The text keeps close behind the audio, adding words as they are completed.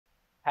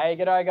Hey,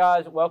 g'day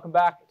guys, welcome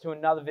back to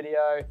another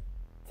video.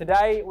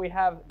 Today we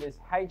have this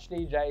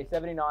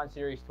HD-79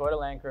 series Toyota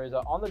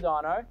Landcruiser on the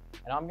dyno,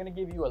 and I'm going to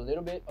give you a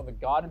little bit of a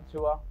guided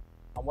tour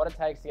on what it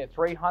takes to get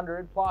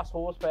 300 plus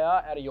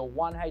horsepower out of your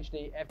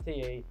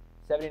 1HD-FTE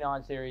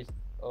 79 series.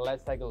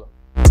 Let's take a look.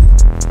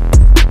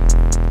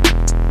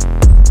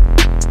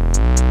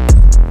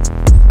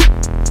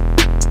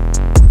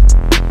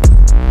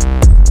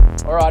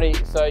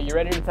 Alrighty, so you're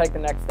ready to take the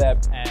next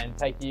step and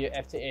take your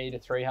FTE to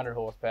 300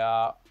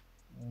 horsepower.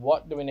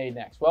 What do we need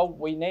next? Well,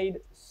 we need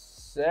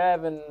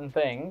 7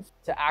 things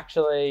to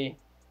actually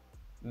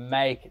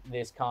make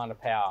this kind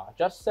of power.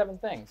 Just 7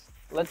 things.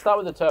 Let's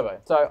start with the turbo.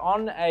 So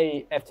on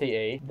a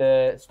FTE,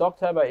 the stock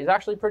turbo is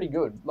actually pretty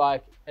good.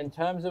 Like in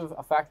terms of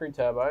a factory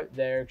turbo,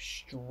 they're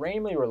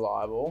extremely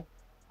reliable.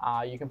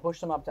 You can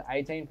push them up to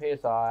 18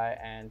 PSI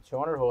and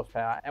 200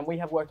 horsepower. And we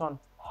have worked on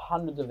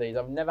hundreds of these.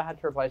 I've never had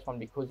to replace one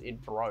because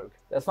it broke.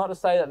 That's not to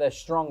say that they're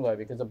strong though,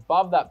 because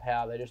above that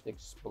power, they just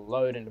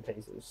explode into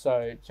pieces.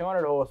 So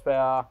 200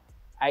 horsepower,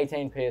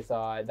 18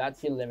 PSI,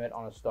 that's your limit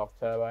on a stock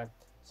turbo.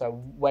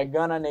 So we're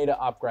gonna need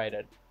to upgrade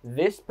it.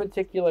 This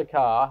particular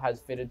car has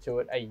fitted to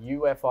it a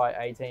UFI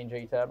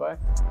 18G turbo.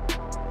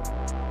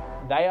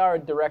 They are a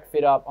direct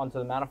fit up onto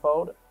the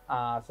manifold.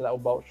 So that will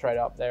bolt straight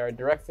up. They're a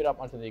direct fit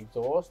up onto the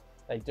exhaust.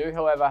 They do,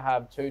 however,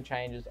 have 2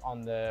 changes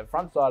on the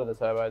front side of the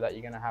turbo that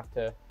you're gonna have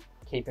to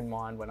keep in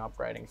mind when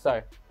upgrading.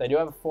 So they do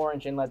have a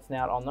 4-inch inlet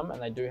snout on them,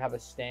 and they do have a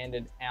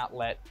standard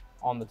outlet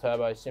on the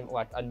turbo,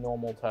 like a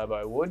normal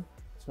turbo would.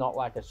 It's not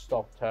like a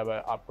stock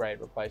turbo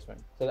upgrade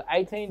replacement. So the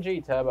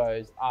 18G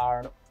turbos are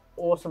an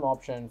awesome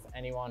option for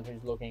anyone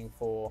who's looking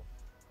for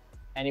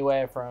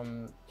anywhere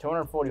from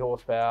 240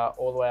 horsepower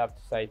all the way up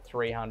to say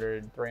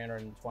 300,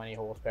 320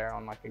 horsepower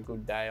on like a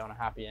good day on a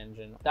happy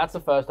engine. That's the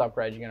first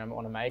upgrade you're gonna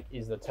wanna make,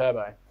 is the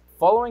turbo.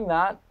 Following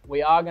that,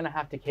 we are going to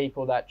have to keep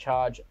all that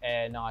charge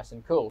air nice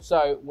and cool.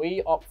 So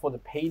we opt for the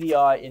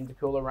PDI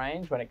intercooler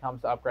range when it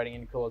comes to upgrading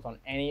intercoolers on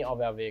any of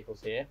our vehicles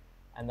here,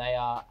 and they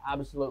are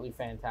absolutely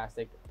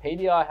fantastic.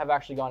 PDI have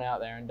actually gone out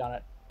there and done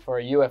it for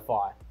a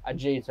UFI, a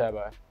G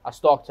turbo, a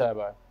stock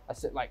turbo,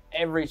 like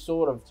every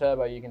sort of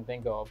turbo you can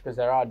think of, because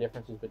there are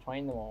differences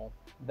between them all.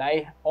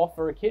 They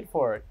offer a kit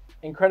for it.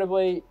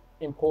 Incredibly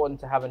important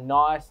to have a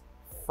nice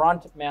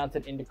front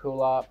mounted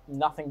intercooler.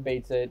 Nothing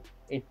beats it.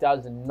 It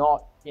does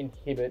not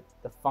inhibit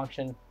the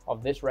function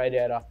of this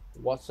radiator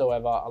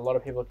whatsoever. A lot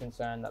of people are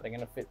concerned that they're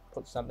going to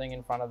put something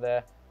in front of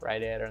their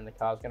radiator and the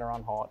car's going to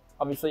run hot.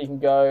 Obviously you can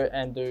go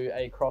and do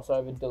a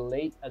crossover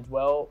delete as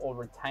well, or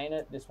retain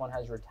it. This one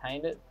has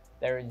retained it.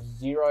 There is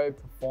 0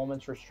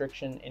 performance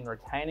restriction in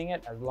retaining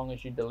it as long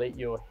as you delete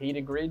your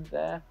heater grid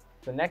there.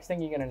 The next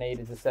thing you're going to need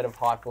is a set of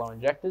high flow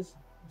injectors.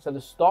 So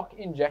the stock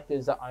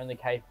injectors are only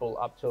capable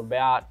up to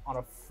about, on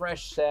a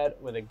fresh set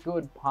with a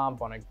good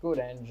pump, on a good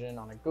engine,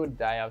 on a good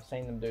day, I've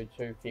seen them do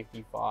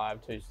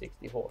 255,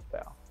 260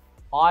 horsepower.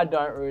 I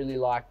don't really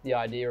like the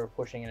idea of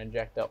pushing an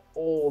injector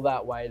all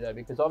that way though,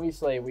 because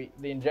obviously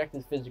the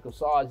injector's physical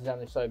size is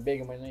only so big,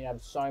 and we only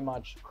have so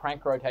much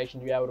crank rotation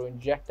to be able to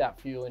inject that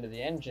fuel into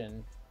the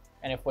engine.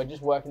 And if we're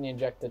just working the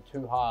injector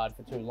too hard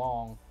for too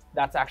long,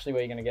 that's actually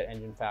where you're gonna get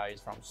engine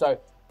failures from.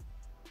 So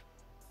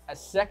a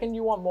second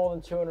you want more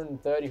than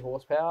 230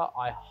 horsepower,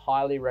 I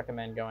highly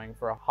recommend going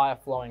for a higher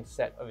flowing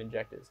set of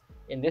injectors.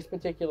 In this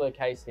particular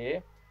case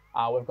here,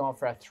 we've gone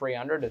for a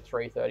 300 to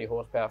 330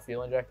 horsepower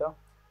fuel injector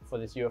for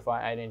this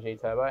UFI 18G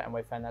turbo, and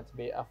we found that to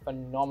be a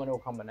phenomenal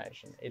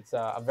combination. It's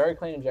a very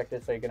clean injector,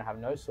 so you're gonna have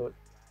no soot,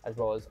 as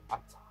well as a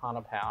ton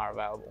of power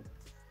available.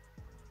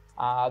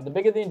 The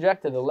bigger the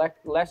injector, the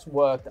less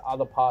work the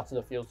other parts of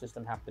the fuel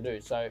system have to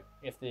do. So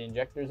if the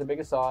injector is a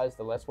bigger size,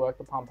 the less work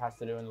the pump has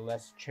to do, and the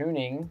less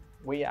tuning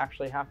we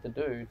actually have to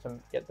do to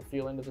get the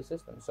fuel into the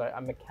system. So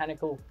a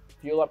mechanical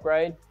fuel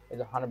upgrade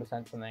is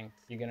 100% something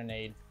you're gonna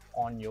need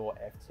on your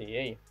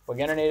FTE. We're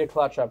gonna need a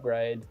clutch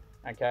upgrade.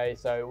 Okay,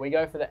 so we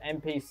go for the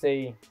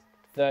MPC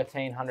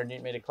 1300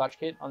 Newton meter clutch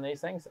kit on these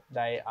things.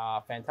 They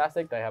are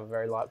fantastic. They have a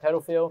very light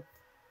pedal feel.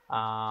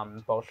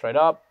 Bolt straight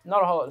up.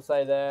 Not a whole lot to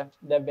say there.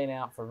 They've been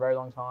out for a very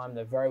long time.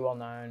 They're very well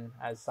known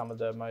as some of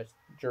the most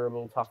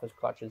durable, toughest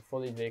clutches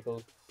for these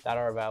vehicles that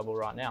are available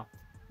right now.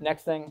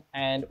 Next thing,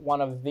 and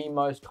one of the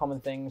most common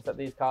things that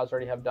these cars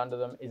already have done to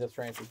them, is a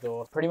 3-inch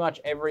exhaust. Pretty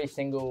much every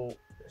single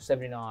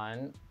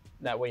 79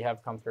 that we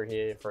have come through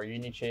here for a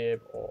Unichip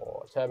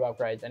or turbo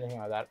upgrades, anything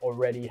like that,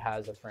 already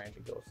has a 3-inch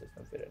exhaust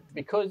system fitted.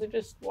 Because it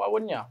just, why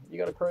wouldn't you? You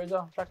got a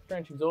Cruiser, chuck a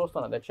 3-inch exhaust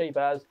on it. They're cheap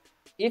as.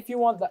 If you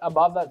want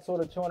above that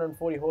sort of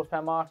 240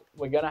 horsepower mark,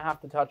 we're gonna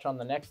have to touch on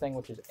the next thing,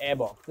 which is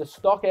Airbox. The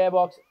stock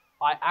Airbox,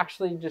 I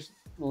actually just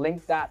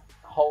linked that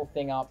whole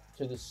thing up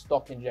to the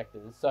stock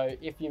injectors. So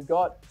if you've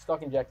got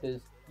stock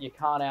injectors, you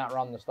can't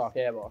outrun the stock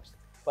Airbox.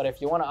 But if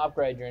you want to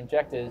upgrade your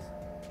injectors,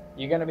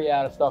 you're gonna be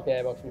out of stock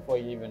Airbox before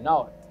you even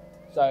know it.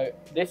 So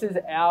this is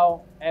our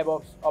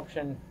Airbox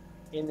option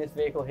in this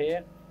vehicle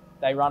here.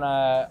 They run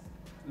a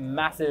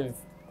massive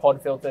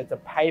pod filter. It's a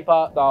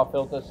paper style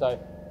filter. So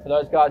for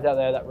those guys out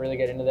there that really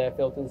get into their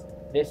filters,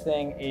 this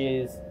thing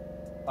is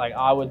like,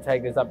 I would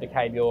take this up to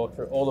Cape York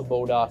through all the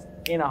bull dust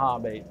in a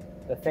heartbeat.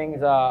 The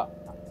things are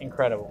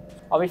incredible.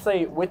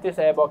 Obviously with this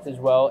airbox as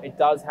well, it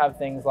does have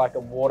things like a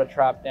water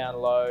trap down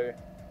low.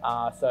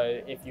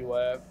 So if you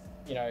were,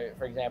 you know,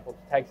 for example,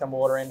 to take some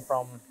water in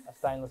from a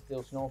stainless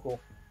steel snorkel,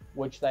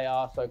 which they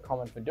are so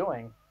common for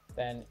doing,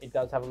 then it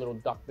does have a little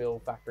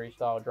duckbill factory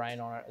style drain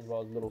on it, as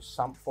well as a little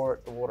sump for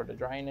it, the water to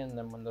drain in.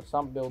 Then when the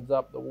sump builds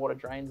up, the water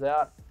drains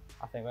out.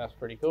 I think that's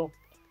pretty cool.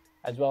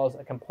 As well as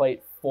a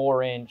complete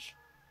 4-inch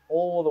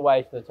all the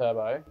way to the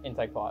turbo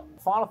intake pipe.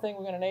 Final thing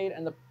we're gonna need,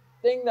 and the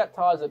thing that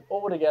ties it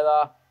all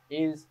together,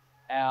 is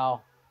our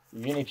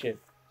Unichip.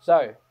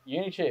 So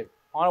Unichip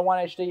on a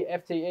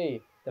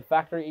 1HD-FTE, the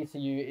factory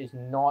ECU is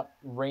not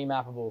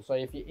remappable. So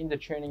if you're into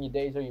tuning your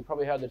diesel, you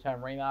probably heard the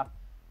term remap.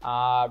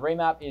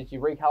 Remap is you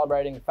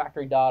recalibrating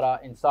factory data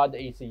inside the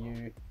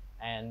ECU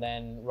and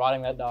then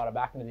writing that data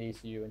back into the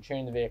ECU and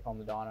tuning the vehicle on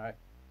the dyno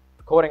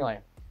accordingly.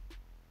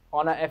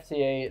 On a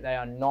FTE, they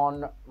are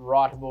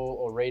non-writable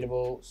or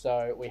readable,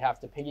 so we have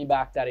to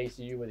piggyback that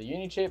ECU with a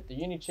Unichip. The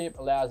Unichip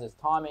allows us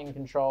timing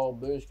control,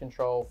 boost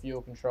control,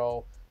 fuel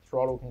control,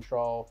 throttle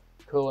control,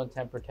 coolant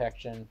temp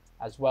protection,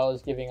 as well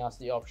as giving us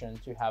the option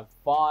to have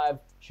 5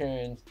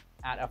 tunes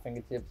at our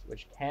fingertips,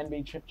 which can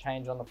be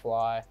changed on the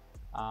fly,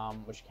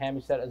 which can be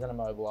set as an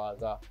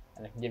immobilizer,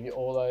 and it can give you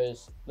all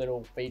those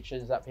little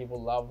features that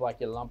people love, like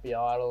your lumpy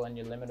idle and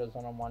your limiters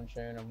on one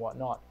tune and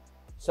whatnot.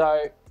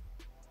 So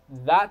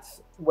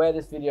that's where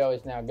this video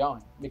is now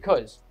going,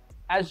 because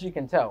as you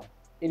can tell,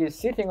 it is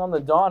sitting on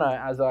the dyno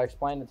as I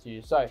explained it to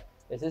you. So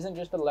this isn't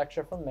just a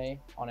lecture from me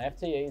on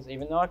FTEs,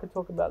 even though I could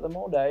talk about them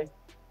all day.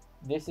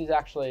 This is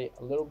actually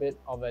a little bit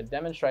of a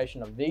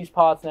demonstration of these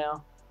parts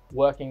now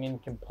working in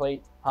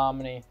complete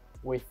harmony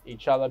with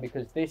each other,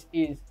 because this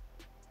is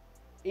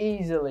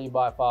easily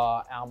by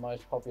far our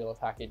most popular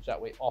package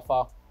that we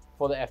offer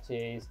for the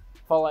FTEs.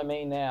 Follow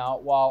me now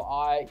while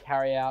I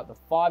carry out the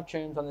 5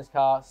 tunes on this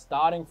car,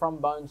 starting from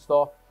bone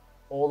stock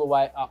all the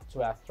way up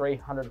to our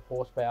 300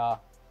 horsepower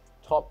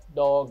top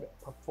dog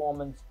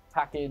performance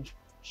package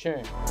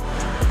tune.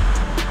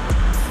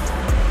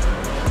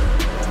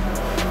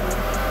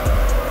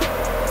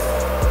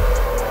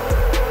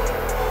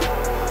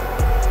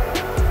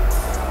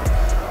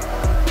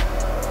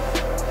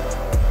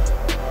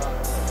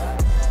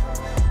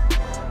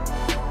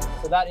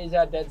 That is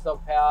our dead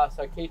stock power,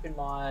 so keep in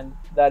mind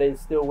that is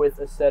still with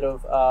a set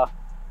of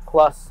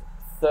plus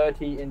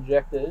 30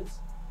 injectors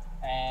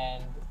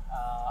and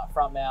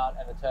front mount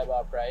and a turbo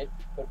upgrade.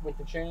 But with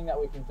the tuning that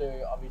we can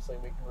do, obviously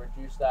we can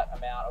reduce that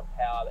amount of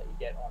power that you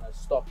get on a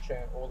stock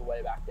tune all the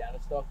way back down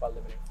to stock by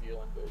limiting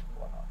fuel and boost and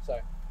whatnot. So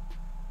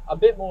a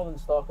bit more than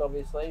stock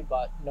obviously,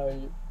 but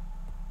no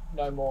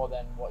more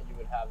than what you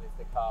would have if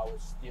the car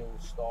was still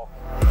stock.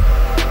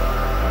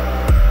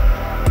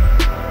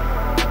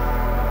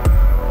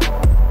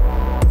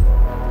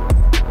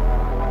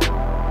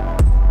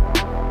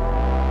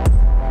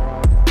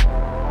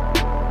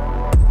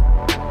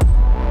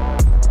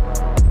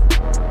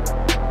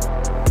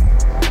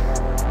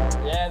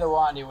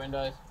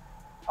 Windows.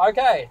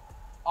 Okay,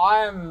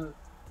 I'm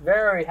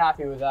very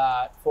happy with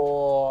that.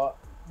 For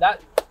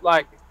that,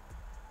 like,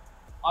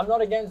 I'm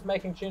not against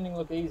making tuning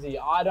look easy.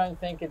 I don't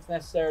think it's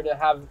necessary to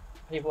have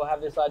people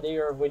have this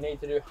idea of we need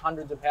to do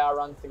hundreds of power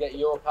runs to get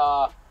your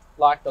car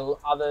like the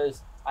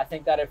others. I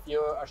think that if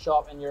you're a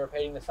shop and you're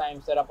repeating the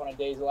same setup on a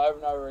diesel over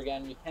and over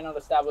again, you cannot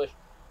establish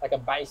like a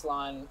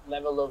baseline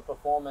level of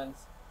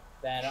performance.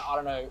 Then I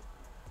don't know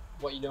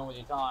what you're doing with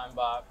your time,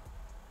 but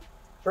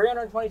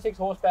 326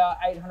 horsepower,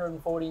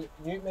 840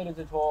 newton meters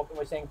of torque, and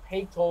we're seeing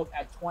peak torque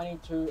at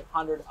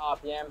 2200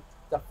 RPM.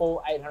 It's a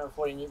full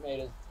 840 newton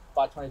meters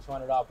by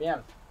 2200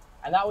 RPM.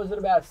 And that was at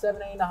about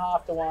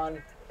 17.5 to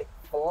 1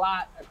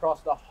 flat across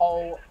the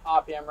whole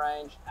RPM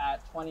range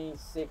at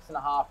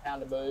 26.5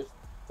 pound of boost.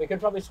 We could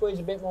probably squeeze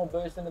a bit more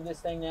boost into this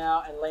thing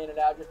now and lean it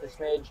out just a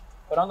smidge.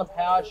 But on the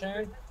power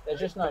tune, there's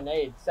just no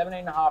need.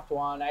 17.5 to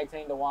 1,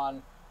 18 to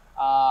 1.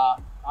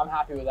 I'm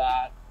happy with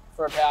that.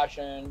 For a power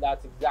tune,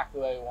 that's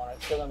exactly where we want it.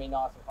 It's still gonna be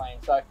nice and clean.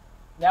 So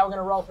now we're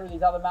gonna roll through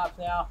these other maps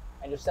now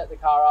and just set the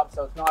car up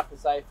so it's nice and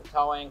safe for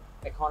towing,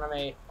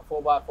 economy, a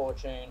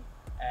 4x4 tune.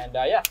 And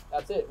yeah,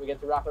 that's it. We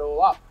get to wrap it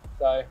all up.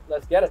 So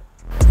let's get it.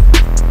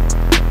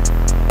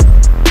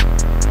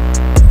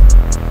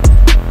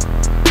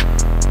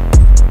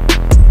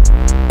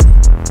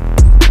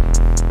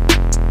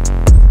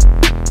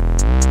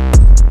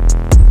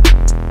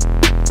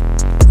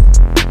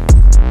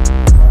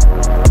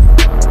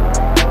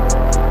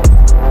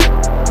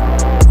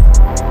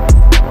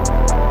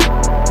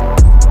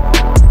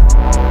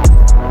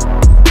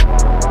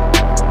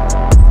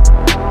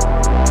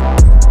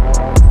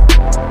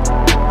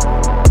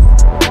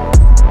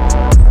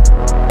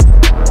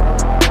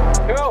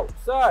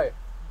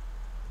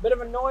 Bit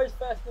of a noise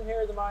fest in here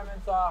at the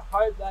moment, so I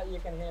hope that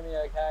you can hear me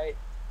okay.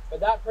 But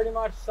that pretty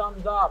much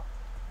sums up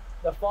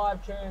the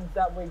 5 tunes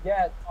that we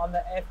get on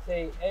the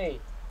FTE.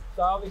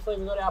 So obviously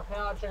we've got our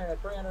power tune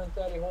at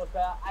 330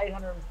 horsepower,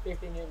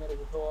 850 newton meters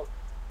of torque.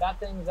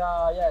 That thing's,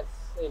 yes,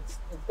 it's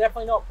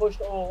definitely not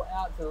pushed all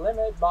out to the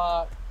limit,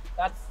 but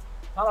that's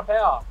a ton of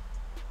power.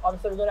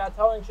 Obviously we've got our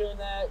towing tune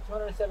there,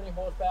 270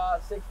 horsepower,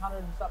 600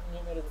 and something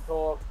Newton meters of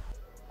torque.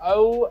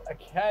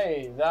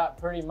 Okay, that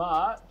pretty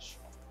much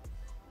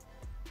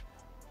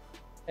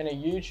in a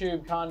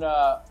YouTube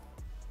kinda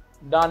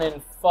done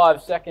in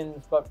 5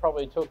 seconds, but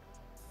probably took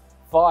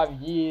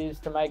 5 years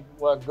to make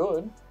work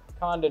good,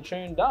 kinda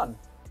tune done.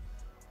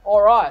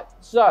 All right,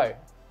 so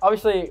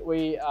obviously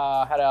we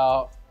had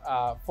our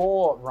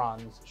 4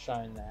 runs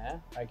shown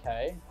there,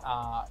 okay?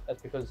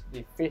 That's because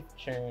the 5th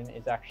tune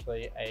is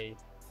actually a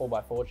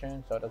 4x4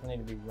 tune, so it doesn't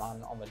need to be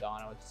run on the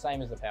dyno. It's the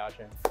same as the power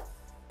tune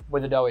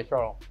with the Dolly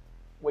throttle.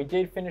 We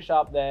did finish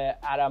up there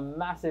at a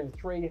massive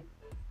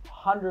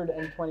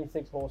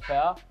 326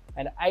 horsepower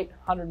and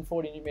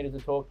 840 Newton meters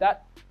of torque.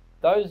 That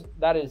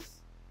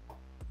is,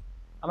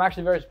 I'm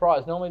actually very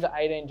surprised. Normally the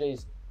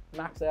 18Gs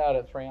max out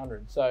at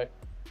 300, so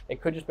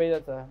it could just be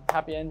that's a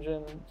happy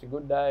engine, it's a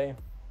good day,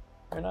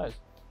 who knows.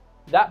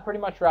 That pretty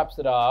much wraps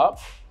it up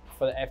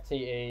for the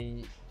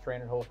FTE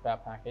 300 horsepower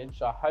package.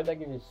 So I hope that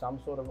gives you some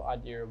sort of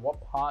idea of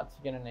what parts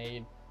you're gonna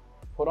need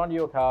to put onto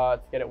your car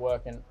to get it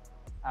working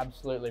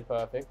absolutely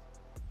perfect,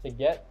 to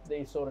get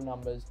these sort of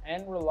numbers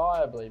and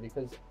reliably,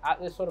 because at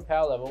this sort of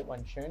power level,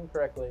 when tuned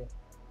correctly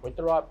with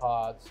the right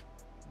parts,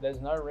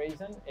 there's no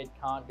reason it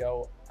can't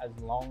go as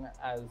long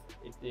as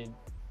it did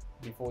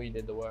before you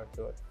did the work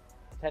to it.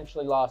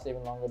 Potentially last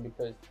even longer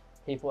because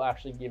people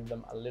actually give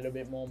them a little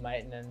bit more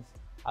maintenance,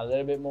 a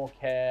little bit more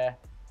care,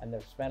 and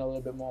they've spent a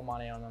little bit more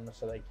money on them,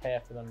 so they care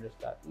for them just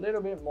that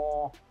little bit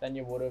more than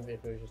you would have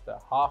if it was just a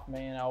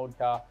 $500,000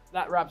 car.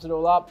 That wraps it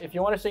all up. If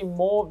you want to see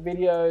more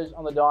videos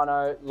on the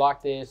dyno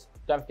like this,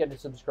 don't forget to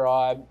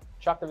subscribe,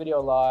 chuck the video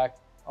a like.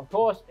 Of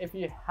course, if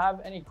you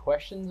have any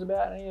questions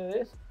about any of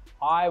this,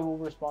 I will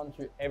respond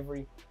to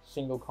every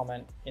single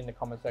comment in the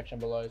comment section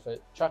below, so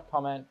chuck a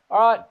comment. All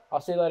right,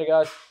 I'll see you later,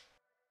 guys.